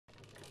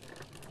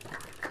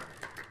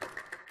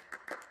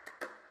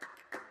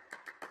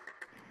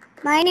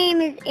My name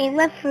is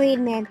Ayla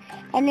Friedman,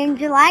 and in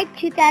July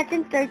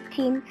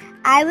 2013,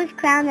 I was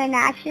crowned the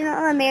National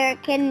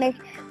American Miss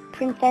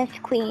Princess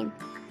Queen.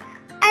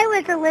 I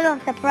was a little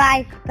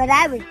surprised, but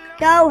I was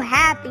so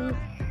happy.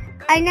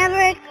 I never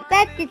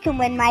expected to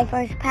win my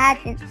first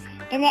pageant,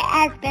 and it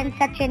has been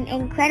such an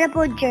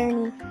incredible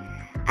journey.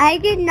 I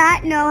did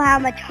not know how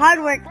much hard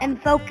work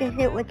and focus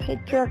it would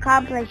take to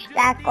accomplish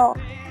that goal,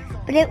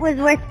 but it was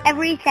worth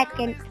every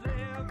second.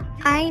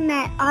 I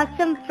met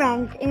awesome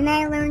friends and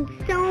I learned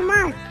so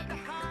much.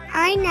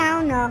 I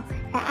now know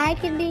that I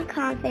can be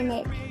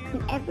confident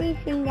in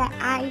everything that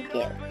I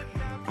do.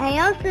 I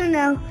also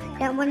know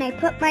that when I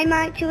put my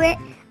mind to it,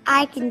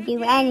 I can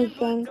do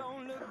anything.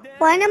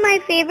 One of my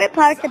favorite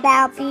parts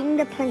about being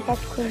the Princess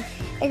Queen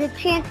is a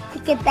chance to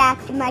give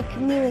back to my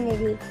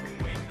community.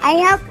 I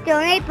help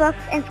donate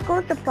books and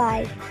school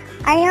supplies.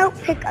 I help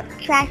pick up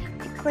trash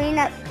to clean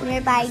up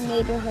nearby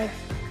neighborhoods.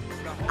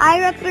 I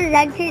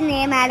represented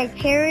NAM at a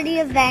charity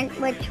event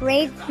which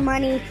raised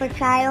money for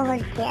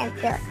childhood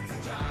cancer.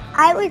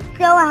 I was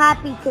so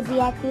happy to be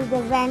at these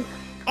events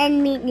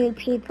and meet new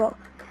people.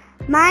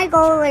 My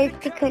goal is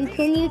to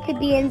continue to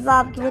be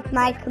involved with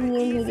my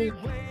community.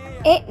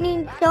 It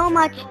means so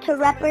much to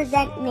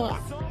represent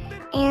NAM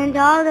and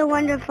all the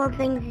wonderful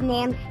things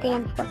NAM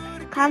stands for: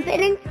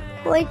 confidence,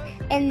 poise,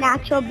 and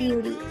natural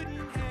beauty.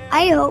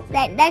 I hope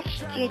that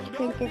next year's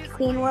Princess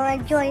Queen will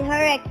enjoy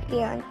her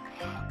experience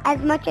as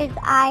much as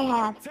I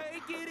have.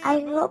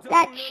 I hope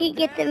that she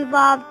gets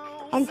involved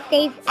and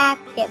stays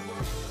active.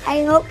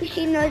 I hope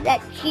she knows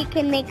that she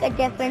can make a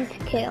difference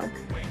too.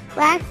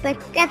 Last but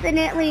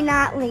definitely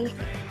not least,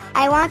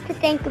 I want to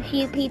thank a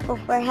few people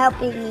for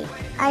helping me.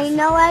 I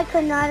know I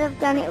could not have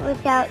done it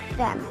without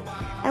them.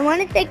 I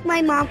want to thank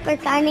my mom for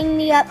signing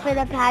me up for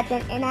the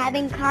pageant and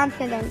having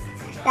confidence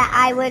that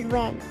I would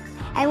win.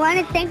 I want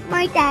to thank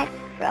my dad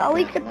for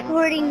always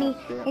supporting me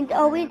and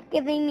always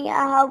giving me a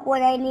hug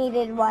when I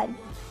needed one.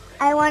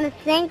 I want to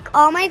thank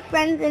all my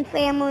friends and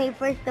family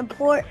for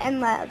support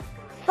and love.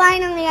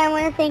 Finally, I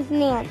want to thank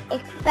Nan,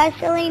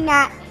 especially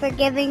Nat, for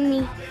giving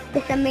me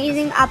this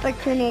amazing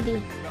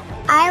opportunity.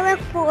 I look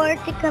forward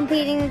to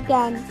competing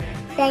again.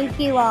 Thank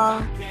you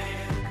all.